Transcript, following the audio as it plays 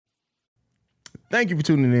Thank you for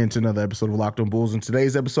tuning in to another episode of Locked On Bulls. In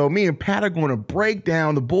today's episode, me and Pat are going to break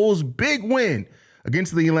down the Bulls' big win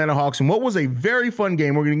against the Atlanta Hawks and what was a very fun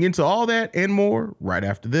game. We're going to get into all that and more right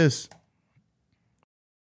after this.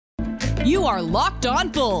 You are Locked On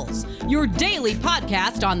Bulls, your daily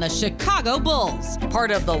podcast on the Chicago Bulls,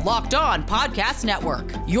 part of the Locked On Podcast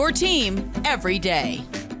Network, your team every day.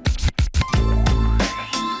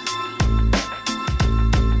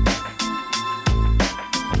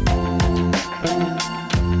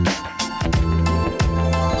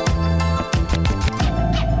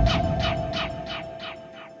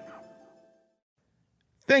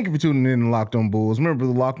 Thank you for tuning in to Locked On Bulls. Remember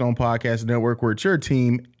the Locked On Podcast Network, where it's your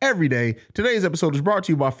team every day. Today's episode is brought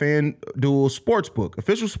to you by FanDuel Sportsbook,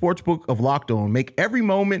 official sportsbook of Locked On. Make every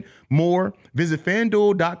moment more. Visit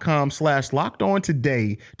FanDuel.com/LockedOn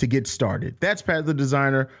today to get started. That's Pat, the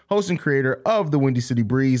designer, host, and creator of the Windy City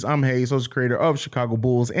Breeze. I'm Hayes, host and creator of Chicago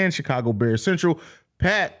Bulls and Chicago Bears Central.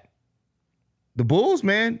 Pat, the Bulls,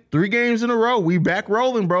 man, 3 games in a row. We back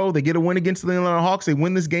rolling, bro. They get a win against the Atlanta Hawks. They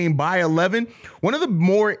win this game by 11. One of the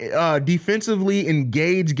more defensively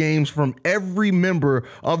engaged games from every member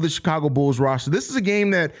of the Chicago Bulls roster. This is a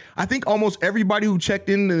game that I think almost everybody who checked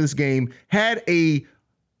into this game had a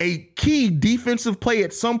key defensive play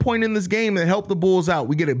at some point in this game that helped the Bulls out.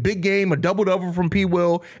 We get a big game, a double-double from P.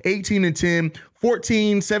 Will, 18 and 10,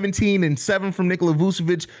 14, 17, and 7 from Nikola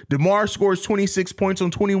Vucevic. DeMar scores 26 points on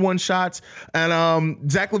 21 shots. And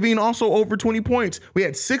Zach LaVine also over 20 points. We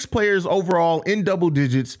had 6 players overall in double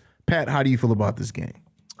digits. Pat, how do you feel about this game?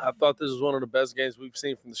 I thought this was one of the best games we've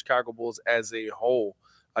seen from the Chicago Bulls as a whole.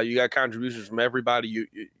 You got contributions from everybody.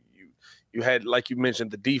 You had, like you mentioned,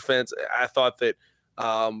 the defense. I thought that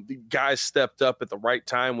the guys stepped up at the right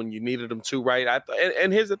time when you needed them to, right?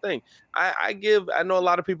 And here's the thing. I know a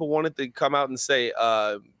lot of people wanted to come out and say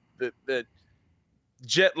that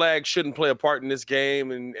jet lag shouldn't play a part in this game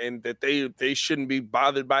and that they shouldn't be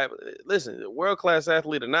bothered by it. Listen, world-class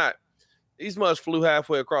athlete or not, these mugs flew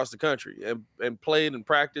halfway across the country and played and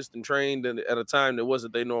practiced and trained at a time that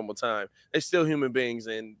wasn't their normal time. They're still human beings,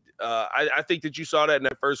 and I think that you saw that in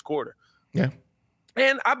that first quarter. Yeah.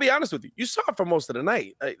 And I'll be honest with you, you saw it for most of the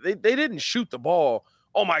night. They didn't shoot the ball,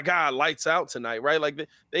 oh my God, lights out tonight, right? Like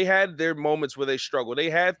they had their moments where they struggled. They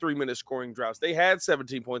had 3-minute scoring droughts. They had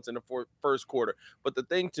 17 points in the first quarter. But the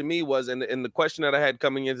thing to me was, and the question that I had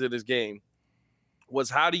coming into this game was,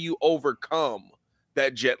 how do you overcome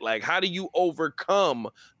that jet lag? How do you overcome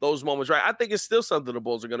those moments, right? I think it's still something the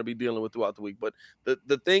Bulls are going to be dealing with throughout the week. But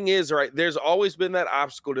the thing is, right, there's always been that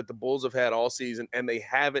obstacle that the Bulls have had all season, and they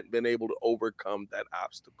haven't been able to overcome that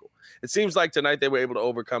obstacle. It seems like tonight they were able to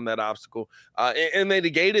overcome that obstacle, and they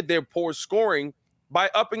negated their poor scoring by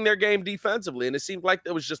upping their game defensively. And it seemed like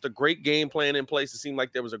there was just a great game plan in place. It seemed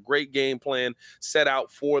like there was a great game plan set out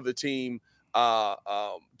for the team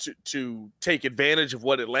to take advantage of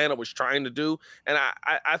what Atlanta was trying to do. And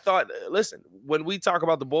I thought, listen, when we talk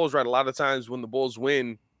about the Bulls, right, a lot of times when the Bulls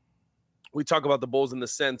win, we talk about the Bulls in the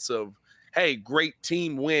sense of, hey, great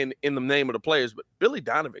team win in the name of the players. But Billy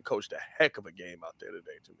Donovan coached a heck of a game out there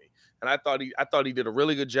today to me. And I thought he did a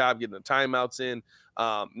really good job getting the timeouts in,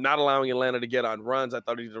 not allowing Atlanta to get on runs. I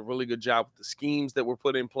thought he did a really good job with the schemes that were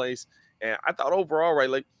put in place. And I thought overall, right,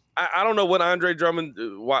 like, I don't know what Andre Drummond,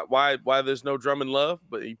 why there's no Drummond love,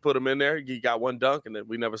 but he put him in there. He got one dunk, and then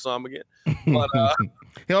we never saw him again. But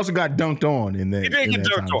he also got dunked on in that. He did get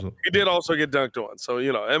dunked on. He did also get dunked on. So,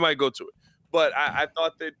 it might go to it. But I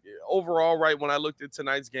thought that overall, right, when I looked at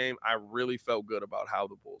tonight's game, I really felt good about how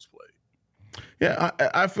the Bulls played. Yeah,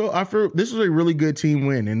 I feel this was a really good team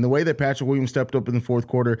win, and the way that Patrick Williams stepped up in the fourth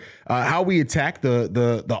quarter, how we attacked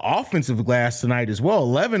the offensive glass tonight as well.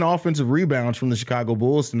 11 offensive rebounds from the Chicago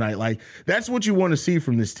Bulls tonight. Like, that's what you want to see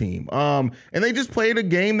from this team. And they just played a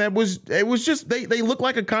game that was just they looked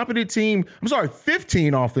like a competent team. I'm sorry,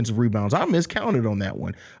 15 offensive rebounds. I miscounted on that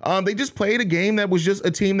one. They just played a game that was just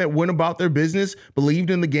a team that went about their business, believed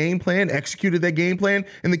in the game plan, executed that game plan.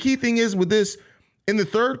 And the key thing is with this, in the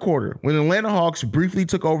third quarter, when the Atlanta Hawks briefly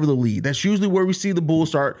took over the lead, that's usually where we see the Bulls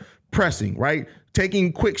start pressing, right?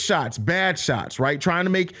 Taking quick shots, bad shots, right? Trying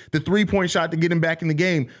to make the 3-point shot to get him back in the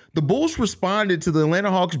game. The Bulls responded to the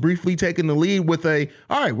Atlanta Hawks briefly taking the lead with all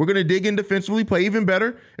right, we're going to dig in defensively, play even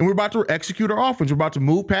better, and we're about to execute our offense. We're about to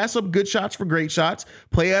move, pass up good shots for great shots,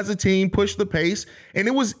 play as a team, push the pace. And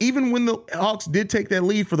it was, even when the Hawks did take that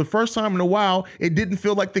lead for the first time in a while, it didn't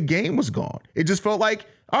feel like the game was gone. It just felt like,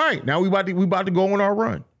 all right, now we about to go on our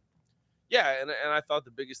run. Yeah, and I thought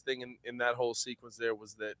the biggest thing in that whole sequence there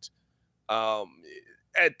was that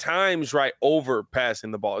at times, right,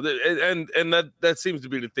 overpassing the ball. And that seems to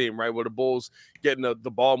be the theme, right, where the Bulls get in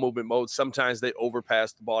the ball movement mode. Sometimes they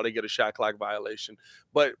overpass the ball. They get a shot clock violation.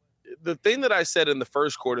 But the thing that I said in the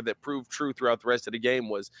first quarter that proved true throughout the rest of the game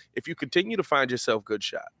was if you continue to find yourself good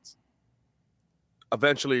shots,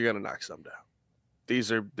 eventually you're going to knock some down.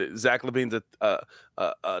 These are Zach LaVine's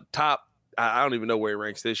a top, I don't even know where he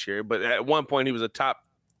ranks this year, but at one point he was a top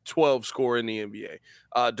 12 scorer in the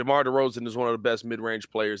NBA. DeMar DeRozan is one of the best mid-range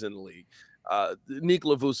players in the league.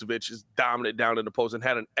 Nikola Vucevic is dominant down in the post and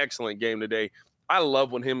had an excellent game today. I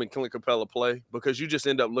love when him and Clint Capella play because you just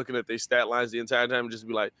end up looking at their stat lines the entire time and just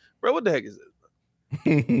be like, bro, what the heck is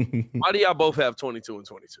this? Why do y'all both have 22 and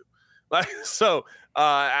 22? Like, so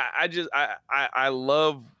I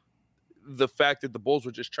love the fact that the Bulls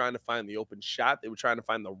were just trying to find the open shot. They were trying to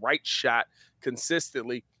find the right shot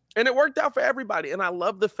consistently. And it worked out for everybody. And I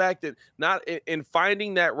love the fact that not in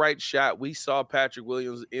finding that right shot, we saw Patrick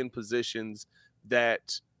Williams in positions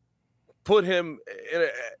that put him,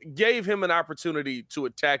 gave him an opportunity to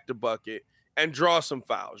attack the bucket and draw some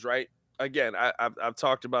fouls, right? Again, I've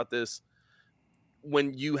talked about this.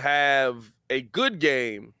 When you have a good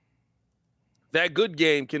game, that good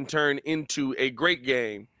game can turn into a great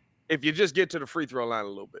game if you just get to the free throw line a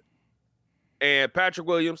little bit. And Patrick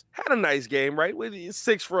Williams had a nice game, right? With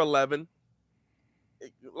 6 for 11, a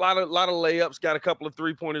lot of layups, got a couple of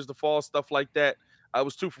 3-pointers to fall, stuff like that. I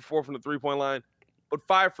was 2 for 4 from the 3-point line, but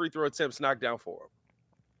 5 free throw attempts knocked down 4 of them.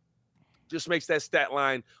 Just makes that stat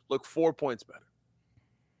line look 4 points better.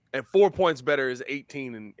 And 4 points better is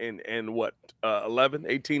 18 and what? 11,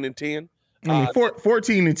 18 and 10. I mean,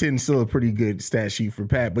 14 and 10 is still a pretty good stat sheet for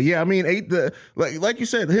Pat. But yeah, I mean, like you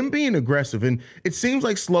said, him being aggressive, and it seems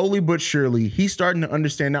like slowly but surely he's starting to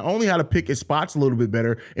understand not only how to pick his spots a little bit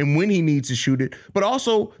better and when he needs to shoot it, but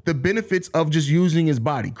also the benefits of just using his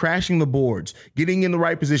body, crashing the boards, getting in the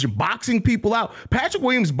right position, boxing people out. Patrick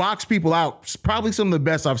Williams boxed people out, probably some of the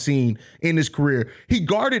best I've seen in his career. He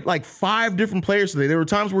guarded like 5 different players today. There were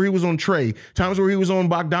times where he was on Trey, times where he was on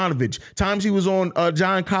Bogdanovich, times he was on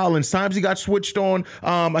John Collins, times he got switched on.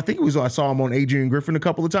 I saw him on Adrian Griffin a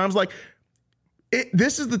couple of times. Like,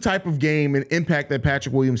 this is the type of game and impact that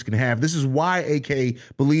Patrick Williams can have. This is why AK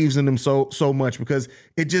believes in him so much, because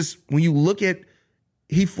it just, when you look at,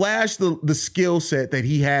 he flashed the skill set that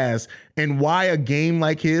he has and why a game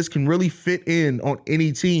like his can really fit in on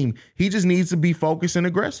any team. He just needs to be focused and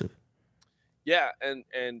aggressive. Yeah,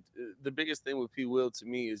 and the biggest thing with P. Will to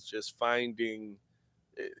me is just finding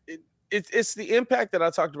it's the impact that I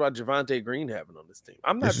talked about Javonte Green having on this team.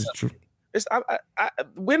 I'm not. This is true.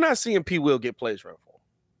 We're not seeing P. Will get plays run for him.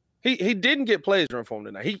 He didn't get plays run for him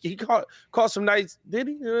tonight. He caught some nights. Did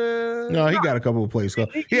he? No, he got a couple of plays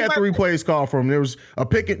called. He had 3 plays called for him. There was a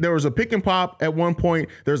pick and pop at one point.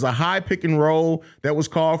 There's a high pick and roll that was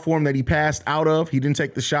called for him that he passed out of. He didn't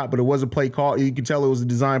take the shot, but it was a play call. You can tell it was a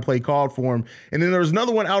design play called for him. And then there was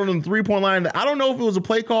another one out on the 3-point line that I don't know if it was a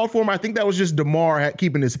play called for him. I think that was just DeMar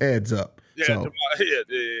keeping his heads up. Yeah, so, DeMar,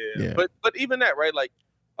 yeah. But even that, right? Like,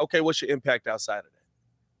 okay, what's your impact outside of that?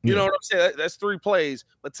 You know what I'm saying? That's 3 plays.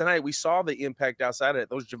 But tonight we saw the impact outside of it.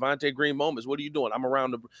 Those Javonte Green moments. What are you doing? I'm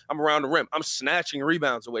around the rim. I'm snatching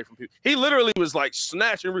rebounds away from people. He literally was like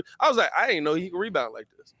snatching. I was like, I didn't know he could rebound like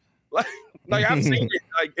this. Like I've seen it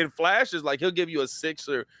like in flashes. Like he'll give you a 6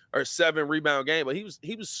 or 7 rebound game, but he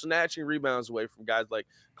was snatching rebounds away from guys like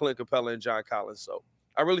Clint Capella and John Collins. So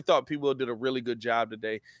I really thought P. Will did a really good job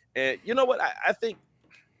today. And you know what? I think.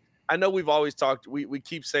 I know we've always talked, we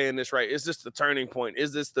keep saying this, right? Is this the turning point?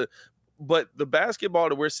 But the basketball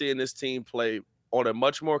that we're seeing this team play on a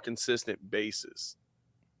much more consistent basis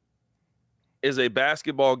is a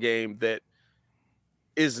basketball game that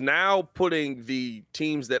is now putting the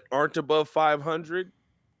teams that aren't above 500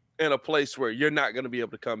 in a place where you're not going to be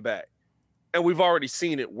able to come back. And we've already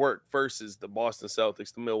seen it work versus the Boston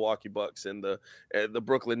Celtics, the Milwaukee Bucks, and the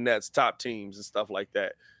Brooklyn Nets, top teams and stuff like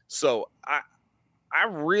that. So I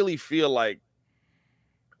really feel like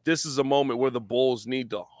this is a moment where the Bulls need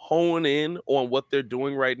to hone in on what they're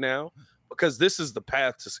doing right now, because this is the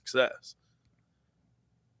path to success.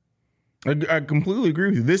 I completely agree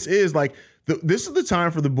with you. This is like this is the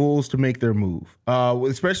time for the Bulls to make their move,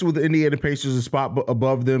 especially with the Indiana Pacers a spot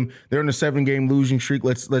above them. They're in a 7-game losing streak.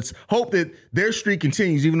 Let's hope that their streak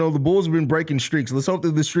continues, even though the Bulls have been breaking streaks. Let's hope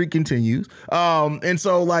that the streak continues. And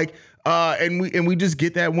so like. And we just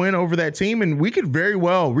get that win over that team, and we could very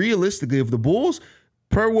well, realistically, if the Bulls,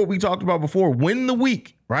 per what we talked about before, win the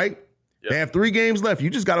week, right? Yep. They have 3 games left. You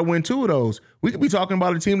just got to win 2 of those. We could be talking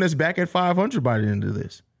about a team that's back at 500 by the end of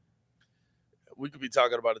this. we could be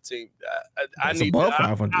talking about a team. I It's need above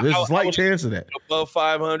 500. There's a slight chance of that. Above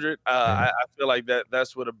 500. I feel like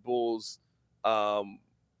that's where the Bulls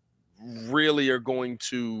really are going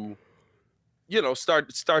to, start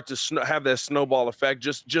to have that snowball effect,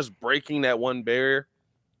 just breaking that one barrier.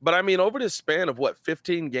 But I mean, over this span of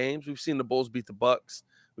 15 games, we've seen the Bulls beat the Bucks,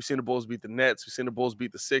 we've seen the Bulls beat the Nets, we've seen the Bulls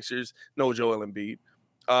beat the Sixers. No Joel Embiid.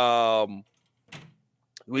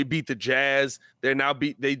 We beat the Jazz. They now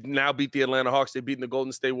beat the Atlanta Hawks. They've beaten the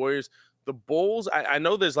Golden State Warriors. The Bulls, I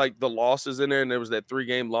know there's like the losses in there, and there was that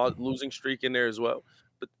 3-game losing streak in there as well.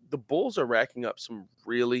 But the Bulls are racking up some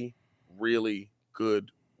really, really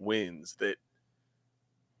good wins that,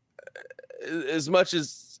 as much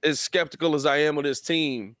as skeptical as I am of this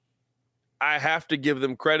team, I have to give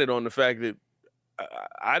them credit on the fact that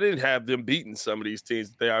I didn't have them beating some of these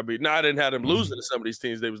teams that they are beating. Now, I didn't have them losing to some of these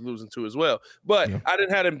teams they was losing to as well. But I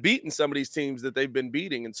didn't have them beating some of these teams that they've been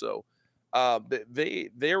beating. And so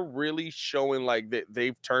they're really showing like that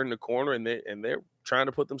they've turned the corner, and they're trying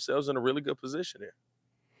to put themselves in a really good position here.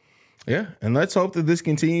 Yeah, and let's hope that this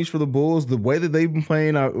continues for the Bulls. The way that they've been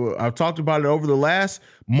playing, I've talked about it over the last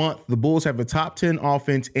month. The Bulls have a top 10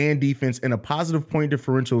 offense and defense and a positive point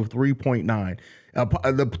differential of 3.9. The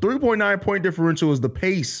 3.9 point differential is the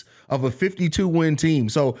pace of a 52-win team.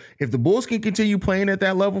 So if the Bulls can continue playing at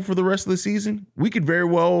that level for the rest of the season, we could very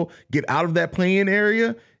well get out of that play-in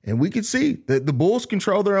area, and we could see that the Bulls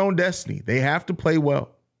control their own destiny. They have to play well.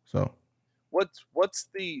 So what's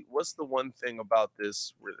the one thing about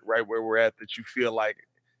this right where we're at that you feel like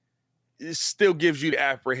it still gives you the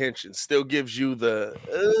apprehension, still gives you the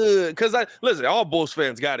because listen, all Bulls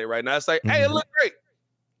fans got it right now. It's like, hey, it looked great.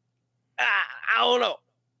 I don't know,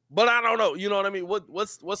 but I don't know. You know what I mean?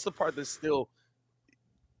 What's the part that's still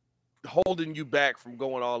holding you back from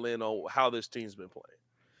going all in on how this team's been playing?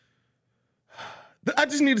 I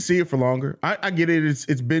just need to see it for longer. I get it.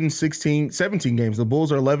 It's been 17 games. The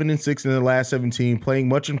Bulls are 11-6 in the last 17, playing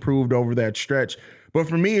much improved over that stretch. But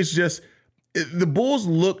for me, it's just the Bulls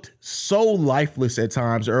looked so lifeless at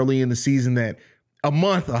times early in the season that a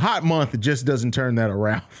hot month, just doesn't turn that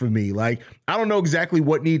around for me. Like, I don't know exactly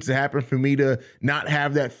what needs to happen for me to not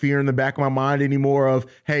have that fear in the back of my mind anymore of,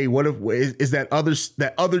 hey, what if is that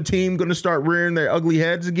other team going to start rearing their ugly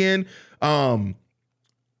heads again?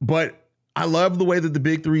 But I love the way that the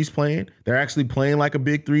big three's playing. They're actually playing like a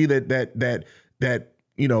big three that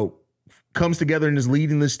comes together and is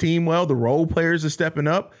leading this team well. The role players are stepping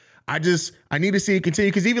up. I need to see it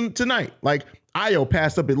continue, because even tonight, like, Ayo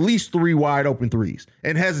passed up at least 3 wide open threes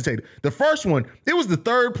and hesitated. The first one, it was the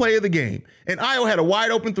third play of the game, and Ayo had a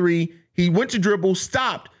wide open 3. He went to dribble,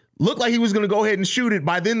 stopped, looked like he was going to go ahead and shoot it.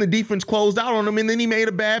 By then, the defense closed out on him, and then he made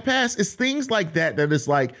a bad pass. It's things like that it's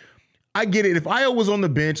like, I get it. If Ayo was on the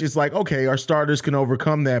bench, it's like, okay, our starters can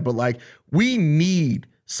overcome that. But like, we need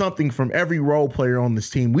something from every role player on this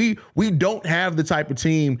team. We don't have the type of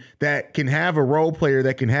team that can have a role player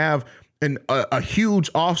that can have a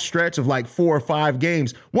huge off stretch of like 4 or 5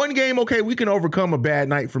 games. One game, okay, we can overcome a bad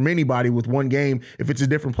night from anybody with one game if it's a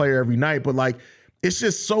different player every night. But like, it's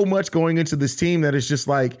just so much going into this team that it's just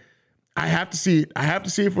like, I have to see it. I have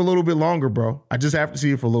to see it for a little bit longer, bro. I just have to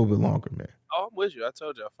see it for a little bit longer, man. Oh, I'm with you. I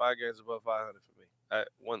told you 5 games above 500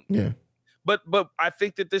 for me. Yeah. But I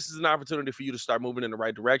think that this is an opportunity for you to start moving in the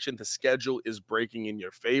right direction. The schedule is breaking in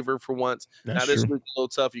your favor for once. That's now, this true. week's a little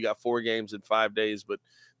tough. You got 4 games in 5 days, but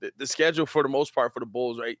the schedule for the most part for the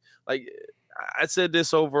Bulls, right? Like, I said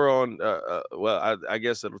this over on, I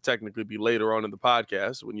guess it'll technically be later on in the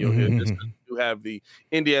podcast when you'll hear this. You have the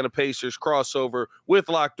Indiana Pacers crossover with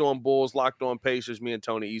Locked On Bulls, Locked On Pacers. Me and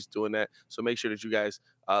Tony East doing that. So make sure that you guys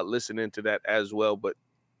listen into that as well. But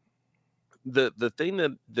the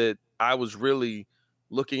thing that I was really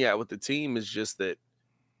looking at with the team is just that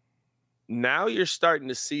now you're starting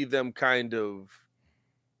to see them kind of,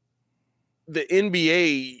 the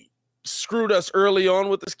NBA screwed us early on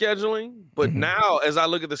with the scheduling, but now as I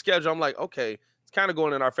look at the schedule, I'm like, okay, it's kind of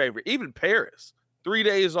going in our favor. Even Paris, 3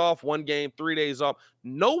 days off, 1 game, 3 days off.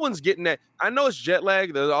 No one's getting that. I know it's jet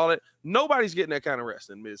lag, there's all that. Nobody's getting that kind of rest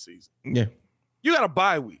in midseason. Yeah. You got a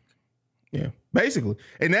bye week. Yeah, basically.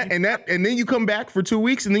 And then you come back for 2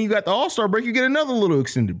 weeks, and then you got the All-Star break, you get another little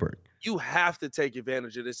extended break. You have to take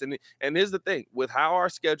advantage of this. And here's the thing, with how our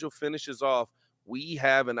schedule finishes off, we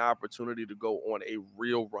have an opportunity to go on a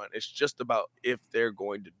real run. It's just about if they're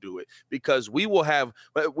going to do it, because we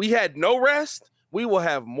had no rest. We will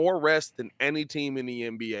have more rest than any team in the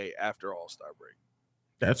NBA after All-Star break.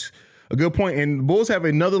 That's a good point. And the Bulls have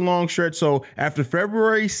another long stretch. So after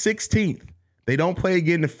February 16th, they don't play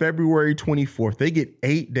again to February 24th. They get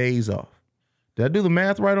 8 days off. Did I do the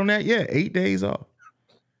math right on that? Yeah, 8 days off.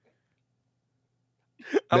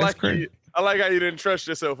 That's crazy. I like how you didn't trust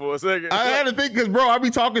yourself for a second. I had to think because, bro, I be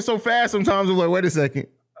talking so fast sometimes. I'm like, wait a second.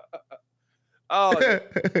 Oh,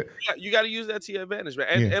 you got to use that to your advantage, man.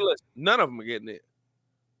 And listen, none of them are getting it.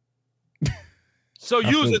 So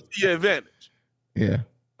use it to your advantage. Yeah.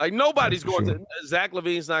 Like nobody's going to. Zach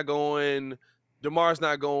LaVine's not going. DeMar's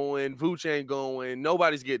not going. Vooch ain't going.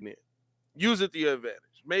 Nobody's getting it. Use it to your advantage.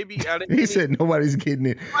 Maybe he said nobody's getting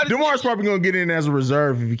it. DeMar's probably going to get in as a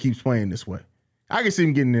reserve if he keeps playing this way. I can see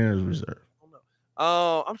him getting in as a reserve.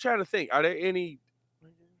 I'm trying to think. Are there any?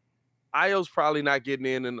 Io's probably not getting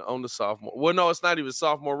in on the sophomore. Well, no, it's not even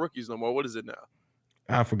sophomore rookies no more. What is it now?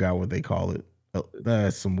 I forgot what they call it. Oh,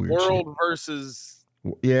 that's some weird World shit. Versus.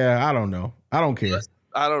 Yeah, I don't know. I don't care.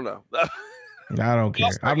 I don't know. I don't care.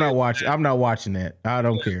 I'm not watching that. I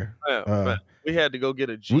don't care. We had to go get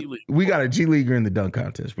a G League. We got a G Leaguer in the dunk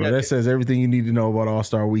contest, bro. That says everything you need to know about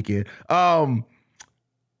All-Star Weekend.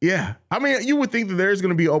 Yeah. I mean, you would think that there's going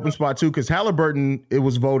to be an open spot too, because Halliburton, it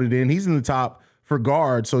was voted in. He's in the top for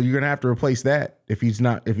guard, so you're going to have to replace that if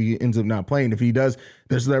he ends up not playing. If he does,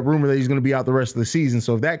 there's that rumor that he's going to be out the rest of the season.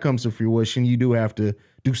 So if that comes to fruition, you do have to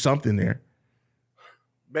do something there.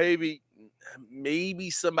 Maybe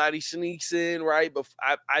somebody sneaks in, right? But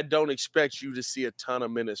I don't expect you to see a ton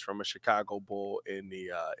of minutes from a Chicago Bull in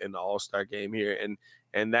the All-Star game here,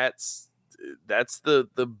 and that's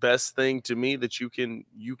the best thing to me that you can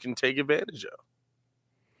take advantage of.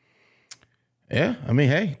 Yeah, I mean,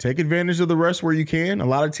 hey, take advantage of the rest where you can. A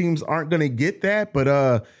lot of teams aren't going to get that, but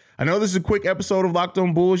I know this is a quick episode of Locked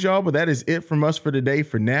On Bulls, y'all, but that is it from us for today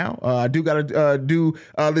for now. I do got to do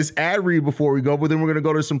this ad read before we go, but then we're going to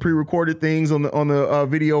go to some pre-recorded things on the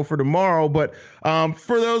video for tomorrow. But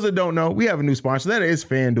for those that don't know, we have a new sponsor. That is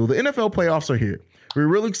FanDuel. The NFL playoffs are here. We're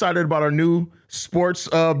really excited about our new sports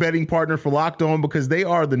betting partner for Locked On because they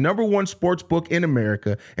are the #1 sports book in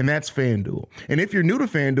America, and that's FanDuel. And if you're new to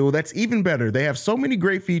FanDuel, that's even better. They have so many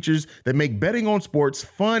great features that make betting on sports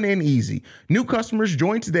fun and easy. New customers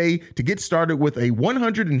join today to get started with a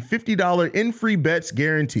 $150 in free bets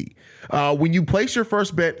guarantee. When you place your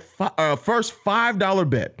first $5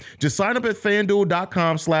 bet, just sign up at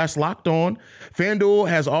FanDuel.com/LockedOn. FanDuel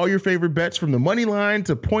has all your favorite bets from the money line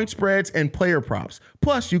to point spreads and player props.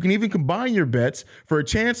 Plus, you can even combine your bets for a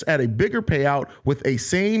chance at a bigger payout with a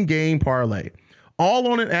same game parlay. All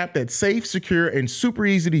on an app that's safe, secure, and super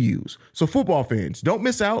easy to use. So football fans, don't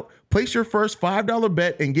miss out. Place your first $5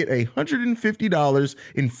 bet and get $150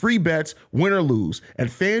 in free bets, win or lose, at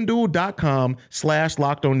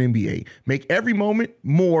FanDuel.com/LockedOnNBA. Make every moment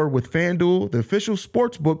more with FanDuel, the official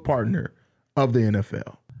sportsbook partner of the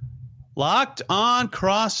NFL. Locked On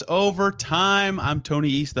crossover time. I'm Tony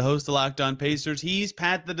East, the host of Locked On Pacers. He's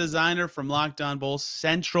Pat, the designer from Locked On Bulls.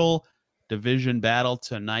 Central Division battle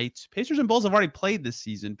tonight. Pacers and Bulls have already played this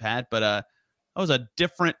season, Pat, but that was a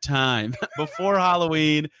different time. Before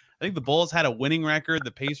Halloween, I think the Bulls had a winning record.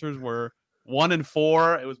 The Pacers were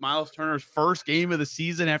 1-4. It was Miles Turner's first game of the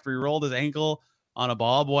season after he rolled his ankle on a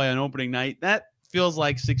ball boy on opening night. That feels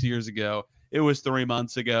like 6 years ago. It was 3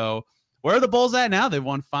 months ago. Where are the Bulls at now? They've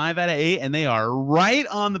won 5 out of 8, and they are right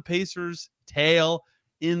on the Pacers' tail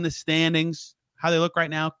in the standings. How they look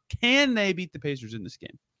right now, can they beat the Pacers in this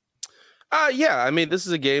game? Yeah, I mean, this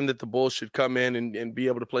is a game that the Bulls should come in and be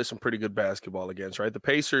able to play some pretty good basketball against, right? The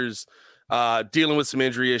Pacers dealing with some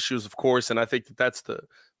injury issues, of course, and I think that's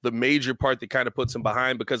the major part that kind of puts them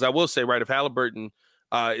behind, because I will say, right, if Halliburton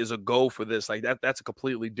is a go for this, like that's a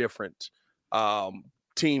completely different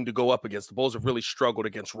team to go up against. The Bulls have really struggled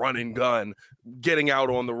against run and gun, getting out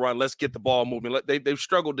on the run. Let's get the ball moving. They've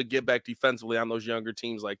struggled to get back defensively on those younger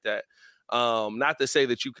teams like that. Not to say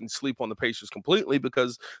that you can sleep on the Pacers completely,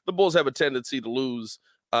 because the Bulls have a tendency to lose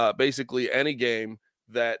basically any game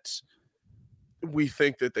that we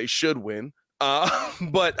think that they should win.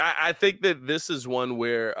 But I think that this is one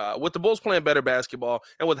where with the Bulls playing better basketball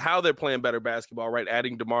and with how they're playing better basketball, right,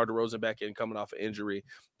 adding DeMar DeRozan back in, coming off an injury,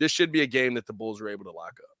 this should be a game that the Bulls are able to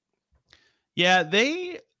lock up. Yeah,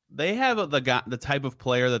 they have the type of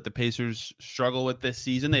player that the Pacers struggle with this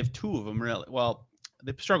season. They have 2 of them, really. Well,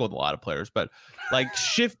 they've struggled with a lot of players, but like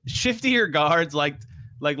shiftier guards like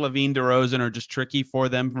LaVine, DeRozan are just tricky for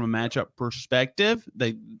them from a matchup perspective.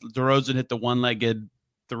 DeRozan hit the one-legged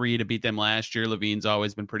 3 to beat them last year. LaVine's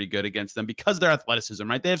always been pretty good against them because of their athleticism,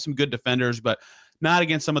 right? They have some good defenders, but not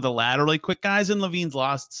against some of the laterally quick guys. And LaVine's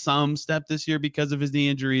lost some step this year because of his knee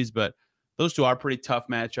injuries, but those 2 are pretty tough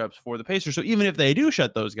matchups for the Pacers. So even if they do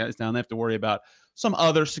shut those guys down, they have to worry about some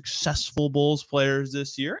other successful Bulls players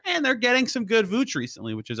this year. And they're getting some good Vooch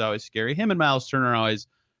recently, which is always scary. Him and Miles Turner are always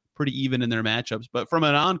pretty even in their matchups. But from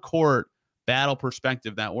an on-court battle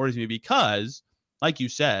perspective, that worries me because like you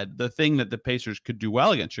said, the thing that the Pacers could do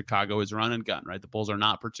well against Chicago is run and gun, right? The Bulls are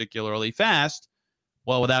not particularly fast.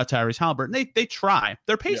 Well, without Tyrese Halliburton, they try.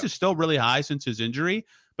 Their pace is still really high since his injury,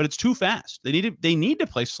 but it's too fast. They need to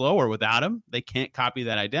play slower without him. They can't copy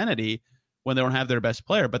that identity when they don't have their best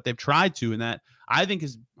player, but they've tried to, and that I think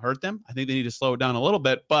has hurt them. I think they need to slow it down a little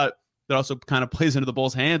bit, but that also kind of plays into the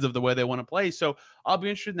Bulls' hands of the way they want to play. So I'll be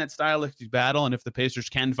interested in that stylistic battle and if the Pacers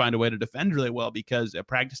can find a way to defend really well, because at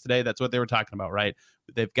practice today, that's what they were talking about, right?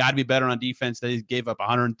 They've got to be better on defense. They gave up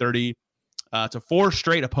 130 to 4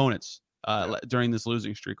 straight opponents during this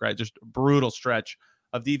losing streak, right? Just a brutal stretch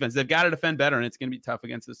of defense. They've got to defend better, and it's going to be tough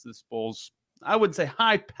against this Bulls. I wouldn't say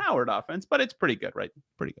high-powered offense, but it's pretty good, right?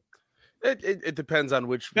 Pretty good. It depends on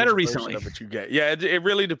which recently version of it you get. Yeah, it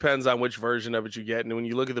really depends on which version of it you get. And when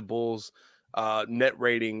you look at the Bulls net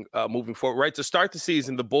rating moving forward, right, to start the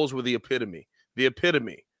season, the Bulls were the epitome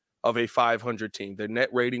of a 500 team. Their net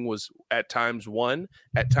rating was at times 1,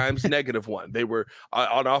 at times -1. They were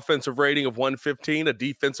on offensive rating of 115, a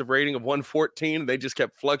defensive rating of 114. They just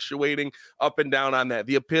kept fluctuating up and down on that.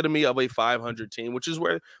 The epitome of a 500 team, which is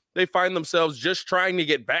where they find themselves just trying to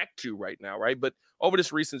get back to right now, right? But over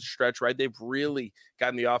this recent stretch, right, they've really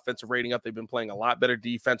gotten the offensive rating up. They've been playing a lot better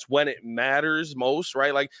defense when it matters most,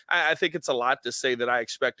 right? Like, I think it's a lot to say that I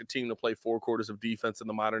expect a team to play 4 quarters of defense in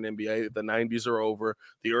the modern NBA. The 90s are over.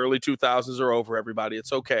 The early 2000s are over, everybody.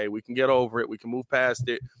 It's okay. We can get over it. We can move past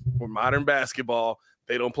it. We're modern basketball.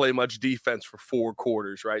 They don't play much defense for 4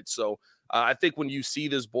 quarters, right? So I think when you see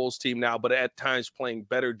this Bulls team now, but at times playing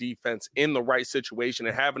better defense in the right situation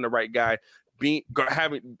and having the right guy, being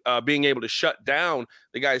able to shut down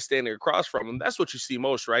the guy standing across from him, that's what you see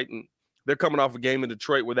most, right? And they're coming off a game in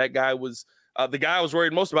Detroit where that guy was the guy I was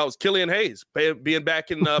worried most about was Killian Hayes being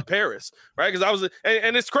back in Paris, right? Because I was,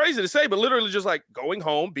 and it's crazy to say, but literally just like going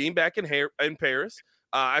home, being back in Paris.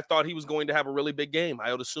 I thought he was going to have a really big game.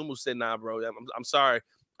 Ayo Dosunmu said, "Nah, bro, I'm sorry.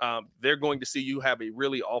 They're going to see you have a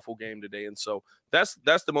really awful game today." And so that's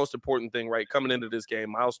the most important thing, right? Coming into this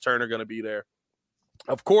game, Miles Turner going to be there.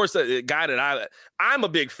 Of course, a guy that I'm a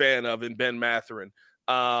big fan of in Ben Mathurin,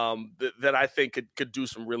 that I think could do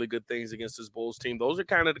some really good things against this Bulls team. Those are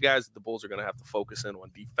kind of the guys that the Bulls are going to have to focus in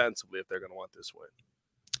on defensively if they're going to want this win.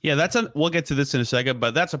 Yeah, we'll get to this in a second,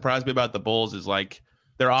 but that surprised me about the Bulls is like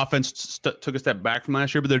their offense took a step back from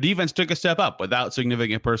last year, but their defense took a step up without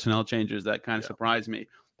significant personnel changes. That kind of surprised me.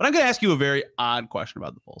 But I'm going to ask you a very odd question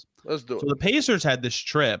about the Bulls. Let's do it. So the Pacers had this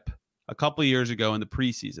trip a couple of years ago in the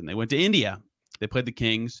preseason. They went to India. They played the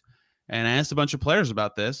Kings, and I asked a bunch of players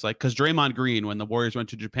about this, like, because Draymond Green, when the Warriors went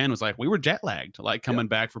to Japan, was like, we were jet lagged, like coming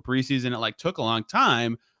back for preseason. It like took a long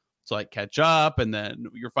time to like catch up, and then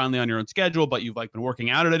you're finally on your own schedule, but you've like been working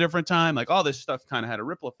out at a different time. Like all this stuff kind of had a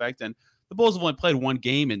ripple effect, and the Bulls have only played 1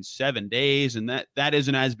 game in 7 days, and that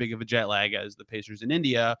isn't as big of a jet lag as the Pacers in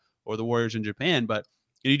India or the Warriors in Japan. But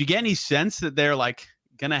do you get any sense that they're like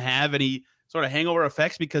gonna have any sort of hangover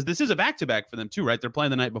effects, because this is a back-to-back for them too, right? They're playing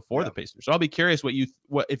the night before the Pacers. So I'll be curious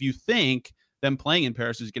what if you think them playing in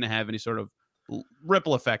Paris is going to have any sort of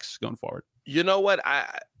ripple effects going forward. You know what?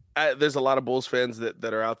 I there's a lot of Bulls fans that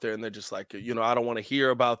are out there, and they're just like, I don't want to hear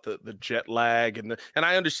about the jet lag, and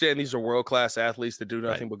I understand these are world-class athletes that do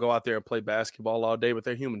nothing but go out there and play basketball all day, but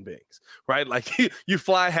they're human beings, right? Like you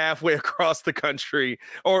fly halfway across the country,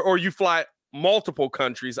 or you fly multiple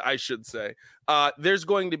countries, I should say. There's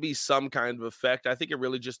going to be some kind of effect. I think it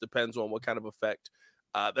really just depends on what kind of effect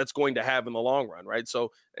that's going to have in the long run, right?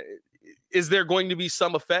 So is there going to be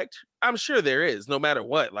some effect? I'm sure there is, no matter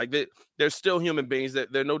what. Like they're still human beings.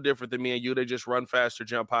 That they're no different than me and you. They just run faster,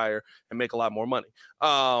 jump higher, and make a lot more money.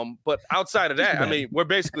 But outside of that, I mean, we're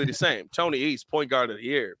basically the same. Tony East, point guard of the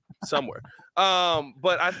year somewhere.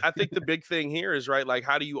 But I think the big thing here is, right, like,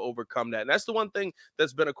 how do you overcome that? And that's the one thing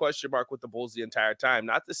that's been a question mark with the Bulls the entire time.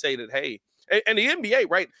 Not to say that, hey, and the NBA,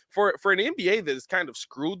 right, for an NBA that has kind of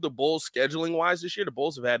screwed the Bulls scheduling wise this year, the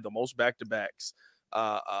Bulls have had the most back-to-backs,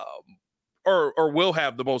 or will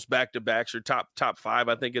have the most back-to-backs, or top 5,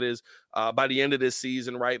 I think it is, by the end of this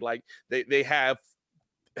season, right? Like they have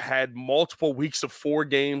had multiple weeks of 4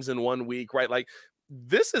 games in 1 week, right? Like,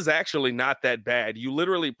 this is actually not that bad. You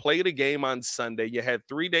literally played a game on Sunday. You had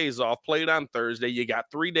 3 days off, played on Thursday. You got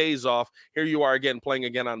 3 days off. Here you are again, playing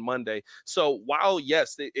again on Monday. So while,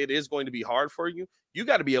 yes, it is going to be hard for you, you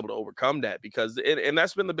got to be able to overcome that, because and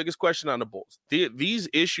that's been the biggest question on the Bulls. These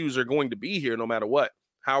issues are going to be here no matter what.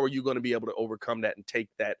 How are you going to be able to overcome that and take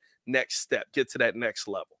that next step, get to that next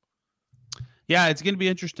level? Yeah, it's going to be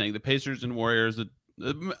interesting. The Pacers and Warriors,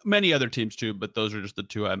 many other teams too, but those are just the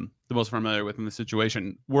 2 I'm the most familiar with in the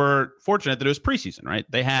situation. We're fortunate that it was preseason, right?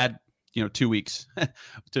 They had 2 weeks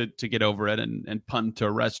to get over it and punt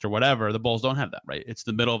to rest or whatever. The Bulls don't have that, right? It's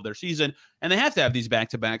the middle of their season, and they have to have these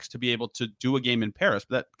back-to-backs to be able to do a game in Paris.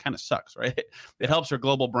 But that kind of sucks, right? It helps your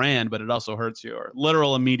global brand, but it also hurts your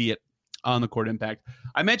literal immediate on-the-court impact.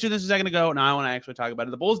 I mentioned this a second ago. Now I want to actually talk about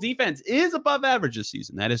it. The Bulls' defense is above average this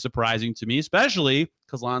season. That is surprising to me, especially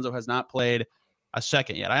because Lonzo has not played a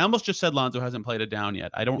second yet. I almost just said Lonzo hasn't played a down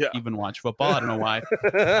yet. I don't even watch football. I don't know why.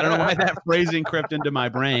 I don't know why that phrasing crept into my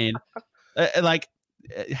brain.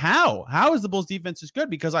 How is the Bulls defense is good?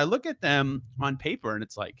 Because I look at them on paper and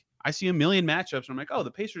it's like I see a million matchups and I'm like, oh,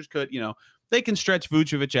 the Pacers could, they can stretch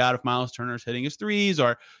Vucevic out if Miles Turner's hitting his threes,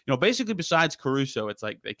 or basically besides Caruso, it's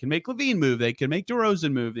like they can make Levine move, they can make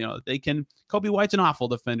DeRozan move, they can. Kobe White's an awful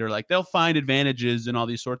defender. Like they'll find advantages in all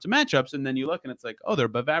these sorts of matchups, and then you look and it's like, oh, they're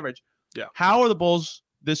above average. Yeah. How are the Bulls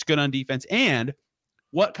this good on defense? And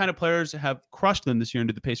what kind of players have crushed them this year? And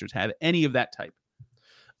did the Pacers have any of that type?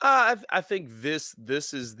 I think this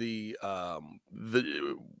is the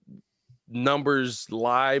numbers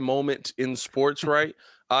lie moment in sports, right?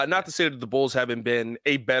 Not to say that the Bulls haven't been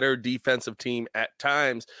a better defensive team at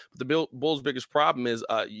times, but the Bulls' biggest problem is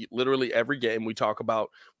literally every game we talk about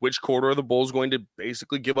which quarter are the Bulls going to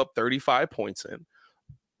basically give up 35 points in.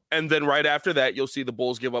 And then right after that, you'll see the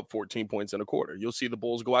Bulls give up 14 points in a quarter. You'll see the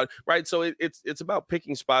Bulls go out, right? So it's about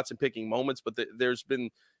picking spots and picking moments, but there's been,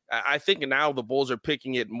 I think now the Bulls are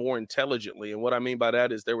picking it more intelligently. And what I mean by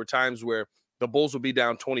that is there were times where the Bulls would be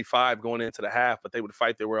down 25 going into the half, but they would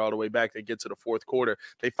fight their way all the way back. They get to the fourth quarter.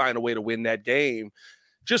 They find a way to win that game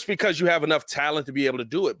just because you have enough talent to be able to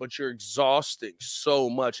do it, but you're exhausting so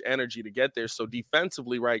much energy to get there. So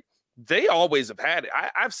defensively, right, they always have had it.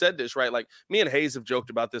 I've said this, right? Like me and Hayes have joked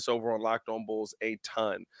about this over on Locked On Bulls a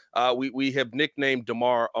ton. We have nicknamed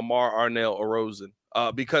Amar Arnell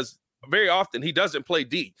Orozan because very often he doesn't play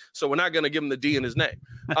D. So we're not going to give him the D in his name.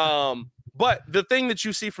 But the thing that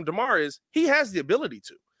you see from DeMar is he has the ability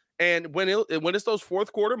to. And when it's those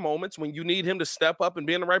fourth quarter moments when you need him to step up and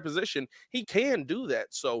be in the right position, he can do that.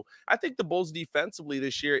 So I think the Bulls defensively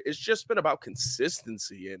this year, it's just been about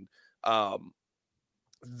consistency. And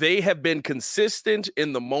they have been consistent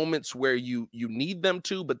in the moments where you need them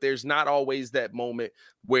to, but there's not always that moment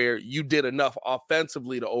where you did enough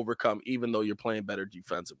offensively to overcome, even though you're playing better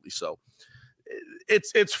defensively. So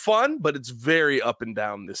it's fun, but it's very up and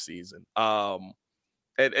down this season. And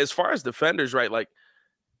as far as defenders, right, like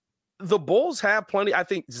the Bulls have plenty. I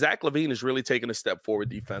think Zach LaVine has really taken a step forward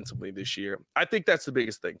defensively this year. I think that's the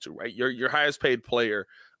biggest thing too, right? Your highest paid player,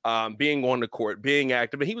 being on the court, being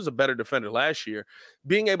active, and he was a better defender last year.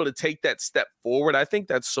 Being able to take that step forward, I think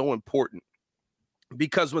that's so important.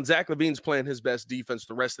 Because when Zach LaVine's playing his best defense,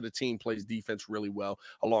 the rest of the team plays defense really well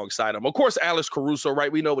alongside him. Of course, Alex Caruso, right?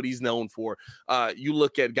 We know what he's known for. You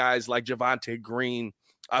look at guys like Javonte Green,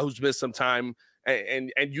 who's missed some time, and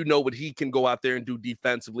you know what he can go out there and do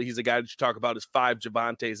defensively. He's a guy that you talk about as 5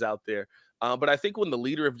 Javontes out there. But I think when the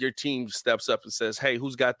leader of your team steps up and says, hey,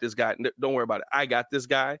 who's got this guy? Don't worry about it. I got this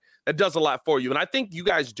guy. That does a lot for you. And I think you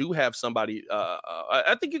guys do have somebody.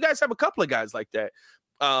 I think you guys have a couple of guys like that,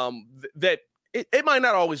 that it might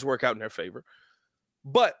not always work out in their favor,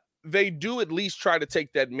 but they do at least try to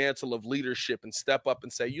take that mantle of leadership and step up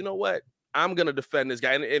and say, you know what? I'm going to defend this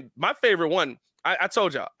guy. And my favorite one, I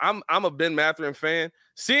told y'all, I'm a Ben Mathurin fan.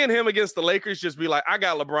 Seeing him against the Lakers just be like, I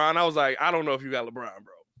got LeBron. I was like, I don't know if you got LeBron,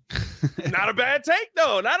 bro. Not a bad take,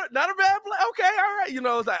 though. Not a bad play. Okay, all right.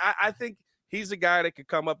 It's like, I think he's a guy that could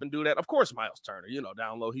come up and do that. Of course, Miles Turner,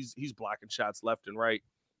 down low, he's blocking shots left and right.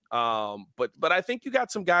 But I think you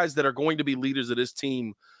got some guys that are going to be leaders of this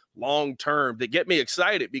team long term that get me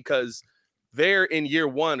excited because they're in year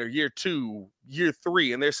 1 or year 2, year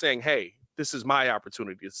 3, and they're saying, hey, this is my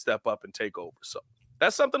opportunity to step up and take over. So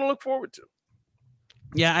that's something to look forward to.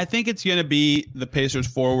 Yeah, I think it's going to be the Pacers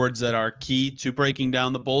forwards that are key to breaking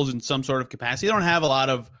down the Bulls in some sort of capacity. They don't have a lot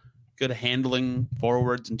of good handling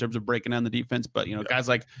forwards in terms of breaking down the defense, but guys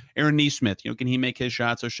like Aaron Nesmith, can he make his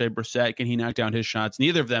shots? O'Shea Brissett, can he knock down his shots?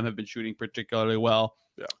 Neither of them have been shooting particularly well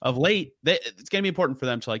of late. It's going to be important for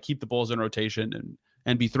them to keep the Bulls in rotation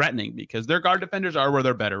and be threatening because their guard defenders are where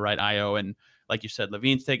they're better, right? Io and like you said,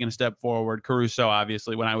 LaVine's taking a step forward. Caruso,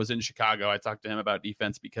 obviously, when I was in Chicago, I talked to him about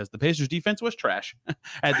defense because the Pacers defense was trash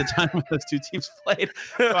at the time when those two teams played.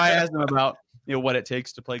 So I asked him about what it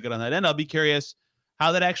takes to play good on that end. I'll be curious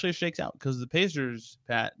how that actually shakes out because the Pacers,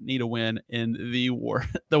 Pat, need a win in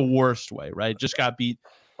the worst way, right? Just got beat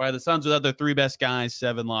by the Suns without their 3 best guys,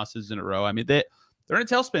 7 losses in a row. I mean, they're in a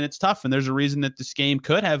tailspin. It's tough, and there's a reason that this game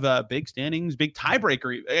could have big standings, big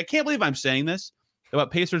tiebreaker. I can't believe I'm saying this about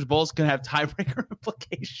Pacers Bulls can have tiebreaker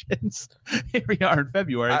implications. Here we are in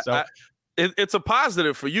February. So It's a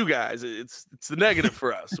positive for you guys. It's the negative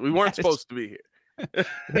for us. We weren't supposed to be here.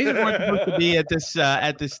 They weren't supposed to be at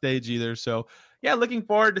this stage either. So yeah, looking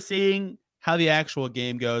forward to seeing how the actual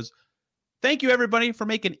game goes. Thank you, everybody, for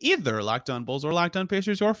making either Locked On Bulls or Locked On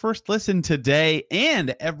Pacers your first listen today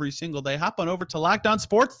and every single day. Hop on over to Locked On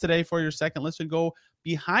Sports today for your second listen. Go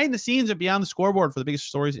behind the scenes and beyond the scoreboard for the biggest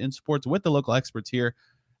stories in sports with the local experts here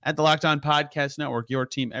at the Locked On Podcast Network, your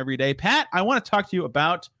team every day. Pat, I want to talk to you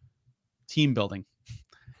about team building.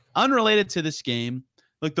 Unrelated to this game,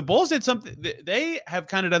 look, the Bulls did something. They have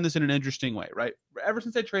kind of done this in an interesting way, right? Ever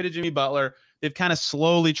since they traded Jimmy Butler, they've kind of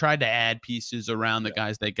slowly tried to add pieces around the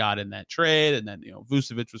guys they got in that trade. And then,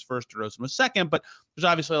 Vucevic was first, DeRozan was second, but there's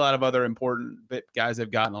obviously a lot of other important guys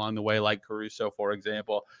they've gotten along the way, like Caruso, for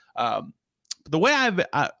example. The way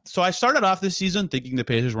so I started off this season thinking the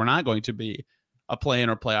Pacers were not going to be a play-in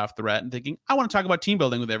or playoff threat and thinking, I want to talk about team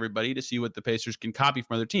building with everybody to see what the Pacers can copy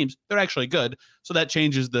from other teams. They're actually good. So that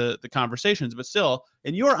changes the conversations. But still,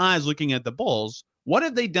 in your eyes, looking at the Bulls, what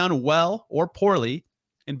have they done well or poorly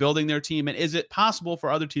in building their team? And is it possible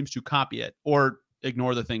for other teams to copy it or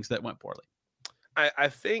ignore the things that went poorly? I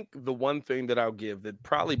think the one thing that I'll give that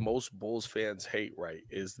probably most Bulls fans hate, right,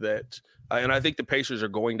 is that, and I think the Pacers are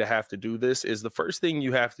going to have to do this, is the first thing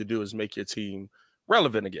you have to do is make your team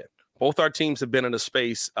relevant again. Both our teams have been in a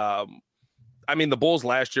space. The Bulls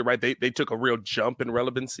last year, right, they took a real jump in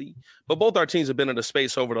relevancy, but both our teams have been in a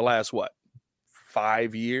space over the last,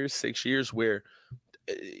 5 years, 6 years, where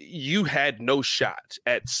you had no shot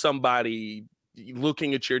at somebody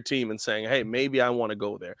looking at your team and saying, hey, maybe I want to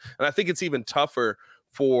go there. And I think it's even tougher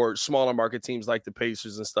for smaller market teams like the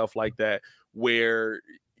Pacers and stuff like that, where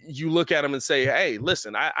you look at them and say, hey,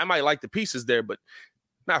 listen, I might like the pieces there, but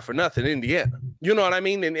not for nothing, Indiana. You know what I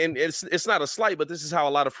mean? And it's not a slight, but this is how a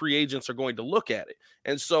lot of free agents are going to look at it.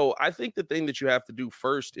 And so I think the thing that you have to do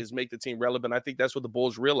first is make the team relevant. I think that's what the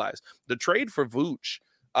Bulls realize. The trade for Vooch,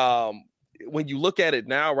 when you look at it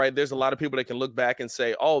now, right, there's a lot of people that can look back and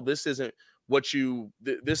say, oh, this isn't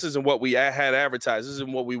what we had advertised. This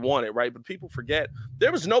isn't what we wanted, right? But people forget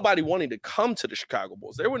there was nobody wanting to come to the Chicago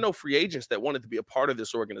Bulls. There were no free agents that wanted to be a part of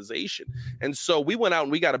this organization. And so we went out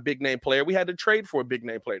and we got a big name player. We had to trade for a big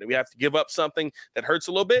name player. And we have to give up something that hurts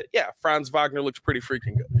a little bit. Yeah, Franz Wagner looks pretty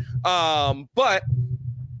freaking good. But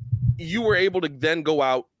you were able to then go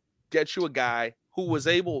out, get you a guy who was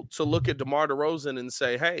able to look at DeMar DeRozan and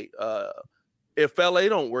say, hey, if LA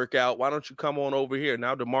don't work out, why don't you come on over here?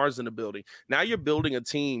 Now DeMar's in the building. Now you're building a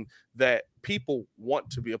team that people want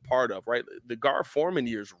to be a part of, right? The Gar Forman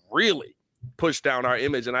years really pushed down our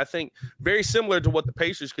image. And I think very similar to what the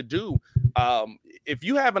Pacers could do. If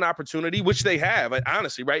you have an opportunity, which they have,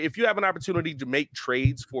 honestly, right? If you have an opportunity to make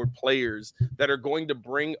trades for players that are going to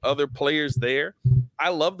bring other players there, I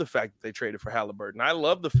love the fact that they traded for Halliburton. I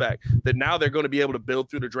love the fact that now they're going to be able to build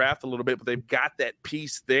through the draft a little bit, but they've got that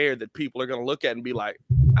piece there that people are going to look at and be like,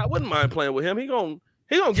 I wouldn't mind playing with him. He gonna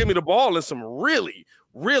give me the ball in some really,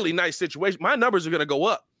 really nice situations. My numbers are going to go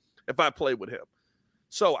up if I play with him.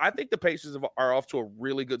 So I think the Pacers are off to a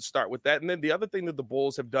really good start with that. And then the other thing that the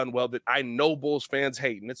Bulls have done well that I know Bulls fans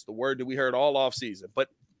hate, and it's the word that we heard all offseason, but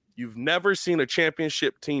you've never seen a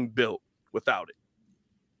championship team built without it.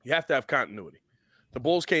 You have to have continuity. The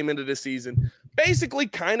Bulls came into this season, basically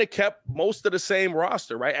kind of kept most of the same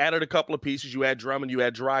roster, right? Added a couple of pieces. You had Drummond, you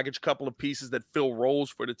had Dragic, a couple of pieces that fill roles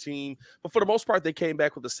for the team. But for the most part, they came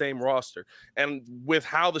back with the same roster. And with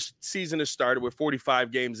how the season has started, we're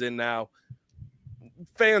 45 games in now,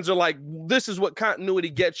 fans are like, this is what continuity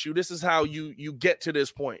gets you. This is how you get to this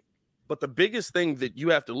point. But the biggest thing that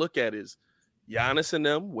you have to look at is Giannis and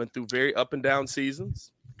them went through very up and down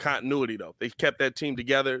seasons. Continuity, though. They kept that team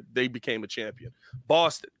together. They became a champion.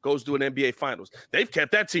 Boston goes to an NBA Finals. They've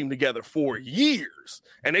kept that team together for years.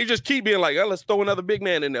 And they just keep being like, oh, let's throw another big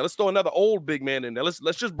man in there. Let's throw another old big man in there. Let's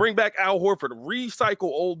just bring back Al Horford, recycle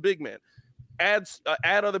old big man. Add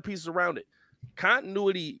other pieces around it.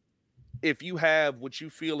 Continuity, if you have what you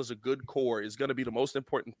feel is a good core, is going to be the most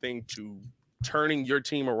important thing to turning your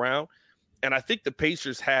team around. And I think the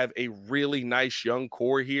Pacers have a really nice young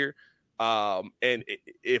core here. And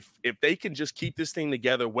if they can just keep this thing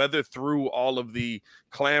together, whether through all of the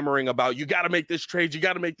clamoring about, you got to make this trade, you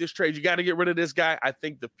got to make this trade, you got to get rid of this guy, I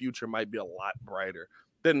think the future might be a lot brighter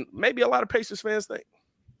than maybe a lot of Pacers fans think.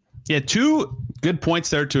 Yeah, two good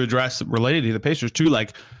points there to address related to the Pacers too.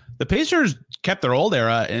 Like, the Pacers kept their old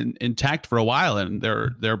era intact for a while, and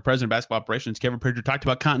their president of basketball operations, Kevin Pritchard, talked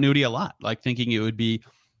about continuity a lot, like thinking it would be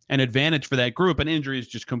an advantage for that group, and injuries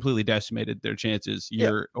just completely decimated their chances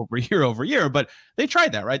year over year. But they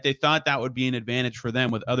tried that, right? They thought that would be an advantage for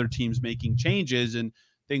them with other teams making changes and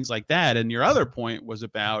things like that. And your other point was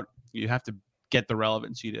about You have to get the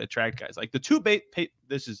relevancy to attract guys. Like the two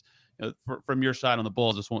this is from your side on the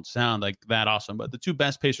Bulls. This won't sound like that awesome, but the two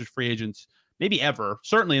best Pacers free agents maybe ever,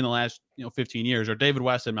 certainly in the last 15 years, are David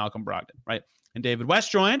West and Malcolm Brogdon, right? And David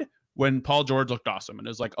West joined when Paul George looked awesome, and it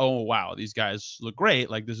was like, oh wow, these guys look great.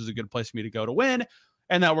 Like this is a good place for me to go to win.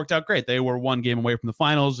 And that worked out great. They were one game away from the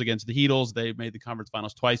finals against the Heatles. They made the conference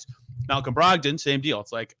finals twice. Malcolm Brogdon, same deal.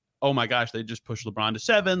 It's like, oh my gosh, they just pushed LeBron to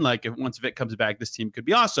 7. Like once Vic comes back, this team could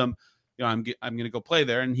be awesome. I'm going to go play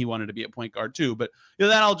there. And he wanted to be a point guard too. But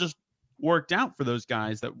that all just worked out for those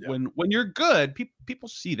guys. That when you're good, people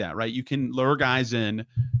see that, right? You can lure guys in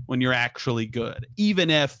when you're actually good, even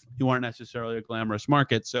if you aren't necessarily a glamorous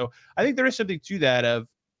market. So I think there is something to that of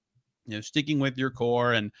sticking with your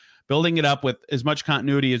core and building it up with as much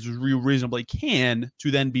continuity as you reasonably can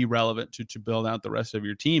to then be relevant to build out the rest of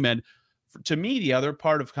your team. And to me, the other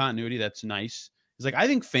part of continuity that's nice is like, I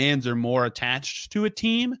think fans are more attached to a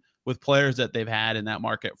team with players that they've had in that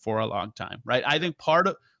market for a long time, right? I think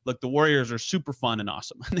the Warriors are super fun and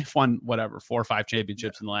awesome. And they've won 4 or 5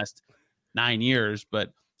 championships in the last 9 years.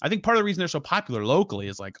 But I think part of the reason they're so popular locally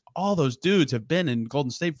is like all those dudes have been in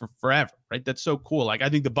Golden State for forever, right? That's so cool. Like I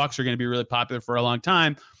think the Bucks are going to be really popular for a long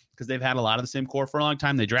time because they've had a lot of the same core for a long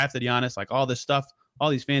time. They drafted Giannis, like all this stuff, all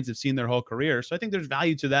these fans have seen their whole career. So I think there's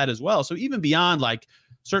value to that as well. So even beyond like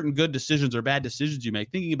certain good decisions or bad decisions you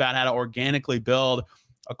make, thinking about how to organically build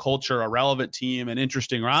a culture, a relevant team, an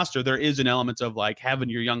interesting roster, there is an element of like having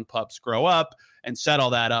your young pups grow up and set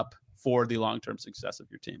all that up for the long-term success of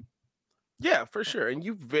your team. Yeah, for sure. And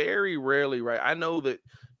you very rarely, right? I know that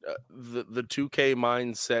the 2K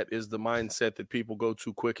mindset is the mindset that people go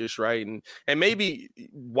to quickest, right? And maybe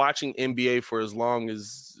watching NBA for as long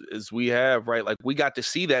as we have, right? Like we got to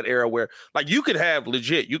see that era where like you could have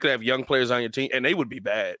young players on your team and they would be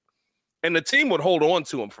bad. And the team would hold on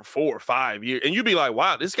to them for 4 or 5 years. And you'd be like,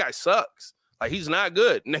 wow, this guy sucks. Like he's not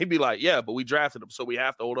good. And they'd be like, yeah, but we drafted him, so we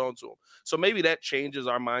have to hold on to him. So maybe that changes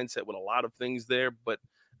our mindset with a lot of things there. But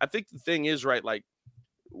I think the thing is, right, like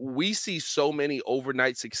we see so many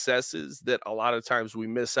overnight successes that a lot of times we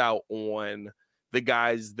miss out on the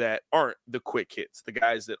guys that aren't the quick hits, the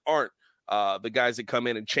guys that aren't the guys that come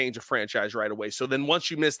in and change a franchise right away. So then once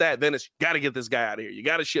you miss that, then it's got to get this guy out of here. You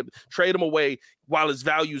got to trade him away while his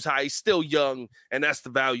value's high. He's still young, and that's the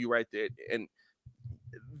value right there. And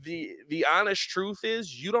the honest truth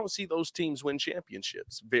is you don't see those teams win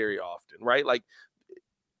championships very often, right? Like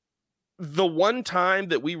the one time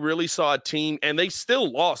that we really saw a team, and they still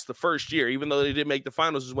lost the first year, even though they didn't make the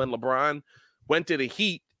finals, is when LeBron went to the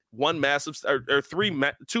Heat, two massive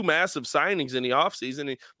signings in the offseason,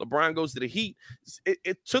 and LeBron goes to the Heat.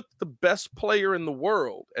 It took the best player in the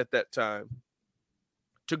world at that time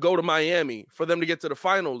to go to Miami for them to get to the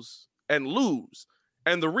finals and lose.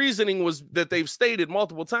 And the reasoning was that they've stated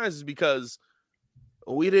multiple times is because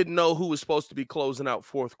we didn't know who was supposed to be closing out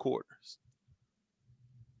fourth quarters.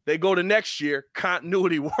 They go to next year,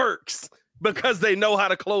 continuity works because they know how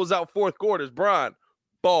to close out fourth quarters. Bron,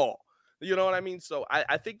 ball. You know what I mean? So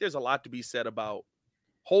I think there's a lot to be said about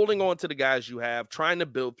holding on to the guys you have, trying to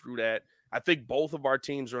build through that. I think both of our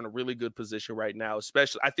teams are in a really good position right now,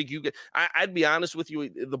 especially. I think I'd be honest with you,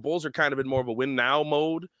 the Bulls are kind of in more of a win now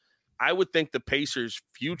mode. I would think the Pacers'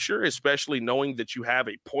 future, especially knowing that you have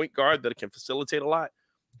a point guard that can facilitate a lot,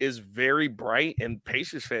 is very bright, and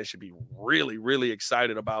Pacers fans should be really, really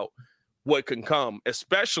excited about what can come,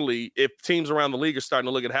 especially if teams around the league are starting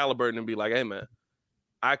to look at Halliburton and be like, hey, man,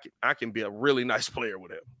 I can be a really nice player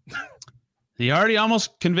with him. He already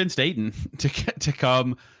almost convinced Ayton to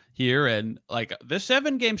come here, and like this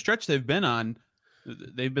 7-game stretch they've been on,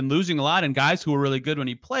 they've been losing a lot, and guys who are really good when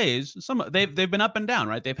he plays, they've been up and down,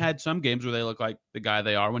 right? They've had some games where they look like the guy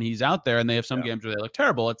they are when he's out there, and they have some games where they look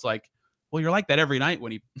terrible. It's like, well, you're like that every night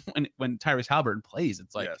when Tyrese Halliburton plays.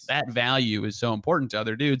 It's like that value is so important to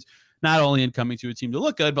other dudes, not only in coming to a team to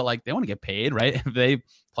look good, but like they want to get paid, right? If they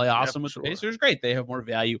play awesome with the Pacers, great. They have more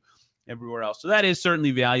value everywhere else. So that is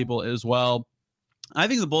certainly valuable as well. I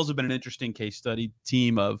think the Bulls have been an interesting case study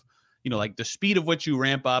team of, like the speed of which you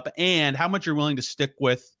ramp up and how much you're willing to stick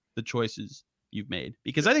with the choices you've made.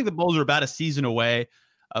 Because I think the Bulls are about a season away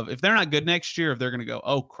of, if they're not good next year, if they're going to go,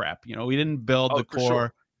 oh crap, we didn't build the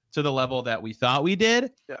core to the level that we thought we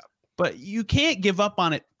did. Yeah. But you can't give up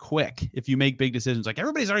on it quick if you make big decisions. Like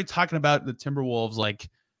everybody's already talking about the Timberwolves, like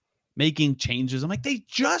making changes. I'm like, they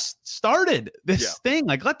just started this thing.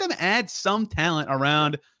 Like let them add some talent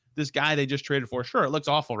around this guy they just traded for. Sure, it looks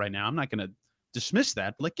awful right now. I'm not going to dismiss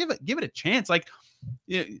that, but like give it a chance. Like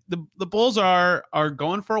the Bulls are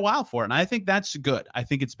going for a while for it. And I think that's good. I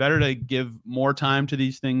think it's better to give more time to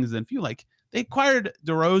these things than feel like They acquired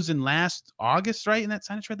DeRozan last August, right? In that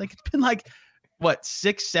sign and trade, like it's been like what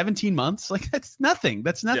 17 months? Like that's nothing.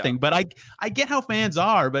 Yeah. But I get how fans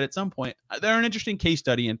are, but at some point they're an interesting case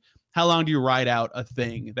study in how long do you ride out a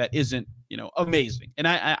thing that isn't, amazing. And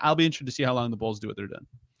I'll be interested to see how long the Bulls do what they're doing.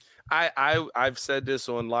 I've said this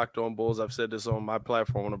on Locked On Bulls. I've said this on my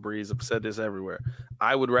platform on the Breeze. I've said this everywhere.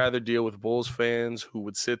 I would rather deal with Bulls fans who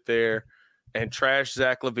would sit there and trash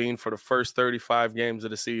Zach LaVine for the first 35 games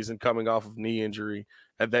of the season coming off of knee injury.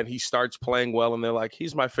 And then he starts playing well and they're like,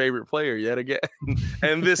 he's my favorite player yet again.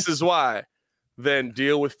 And this is why. Then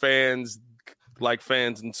deal with fans like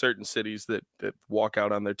fans in certain cities that walk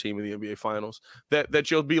out on their team in the NBA Finals.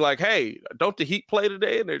 That you'll be like, hey, don't the Heat play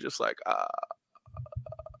today? And they're just like,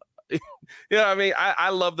 you know what I mean? I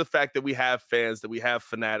love the fact that we have fans, that we have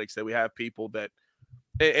fanatics, that we have people that,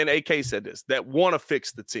 and AK said this, that want to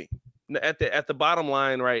fix the team. At the bottom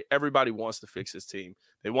line, right, everybody wants to fix his team.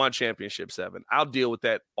 They want championship 7. I'll deal with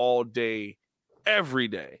that all day, every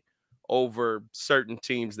day, over certain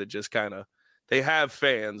teams that just kind of, they have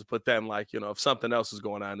fans, but then if something else is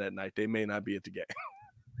going on that night, they may not be at the game.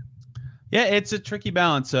 Yeah, it's a tricky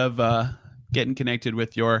balance of getting connected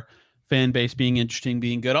with your fan base, being interesting,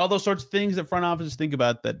 being good, all those sorts of things that front offices think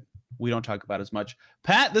about that we don't talk about as much.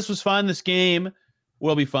 Pat, this was fun. This game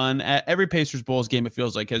will be fun. Every Pacers Bulls game, it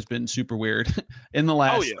feels like, has been super weird in the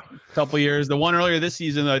last couple of years. The one earlier this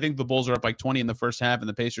season, I think the Bulls are up like 20 in the first half and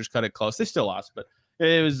the Pacers cut it close. They still lost, but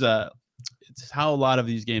it was it's how a lot of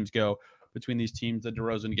these games go between these teams. The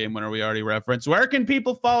DeRozan game winner we already referenced. Where can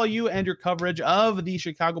people follow you and your coverage of the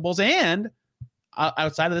Chicago Bulls and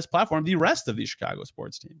outside of this platform, the rest of the Chicago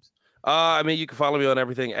sports teams? You can follow me on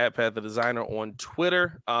everything at Pat the Designer on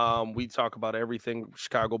Twitter. We talk about everything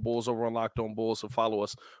Chicago Bulls over on Locked On Bulls, so follow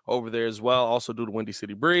us over there as well. Also do the Windy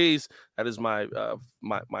City Breeze. That is my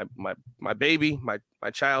baby,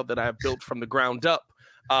 my child that I have built from the ground up.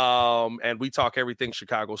 And we talk everything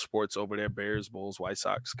Chicago sports over there: Bears, Bulls, White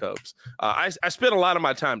Sox, Cubs. I spend a lot of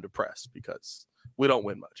my time depressed because we don't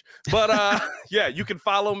win much. But you can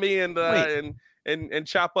follow me and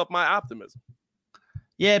chop up my optimism.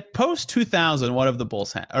 Yeah, post 2000, what have the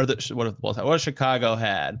Bulls had? What have Chicago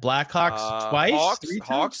had? Blackhawks twice?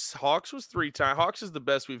 Hawks was 3 times. Hawks is the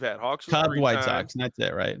best we've had. Hawks was Cubs, 3 White times. Sox, and that's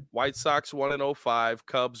it, right? White Sox won in 2005.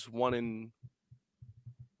 Cubs won in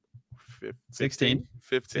 15.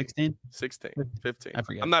 15. 16? 15. I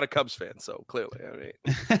forget. I'm not a Cubs fan, so clearly,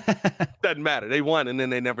 doesn't matter. They won, and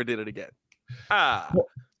then they never did it again.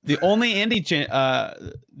 The only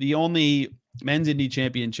men's Indy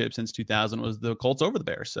championship since 2000 was the Colts over the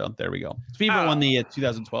Bears. So there we go. Fever won the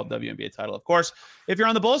 2012 WNBA title. Of course, if you're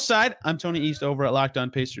on the Bulls side, I'm Tony East over at Locked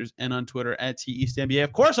On Pacers and on Twitter at TEastNBA.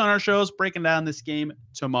 Of course, on our shows, breaking down this game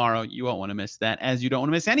tomorrow. You won't want to miss that, as you don't want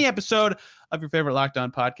to miss any episode of your favorite Locked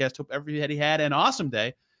On podcast. Hope everybody had an awesome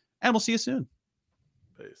day, and we'll see you soon.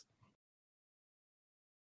 Peace.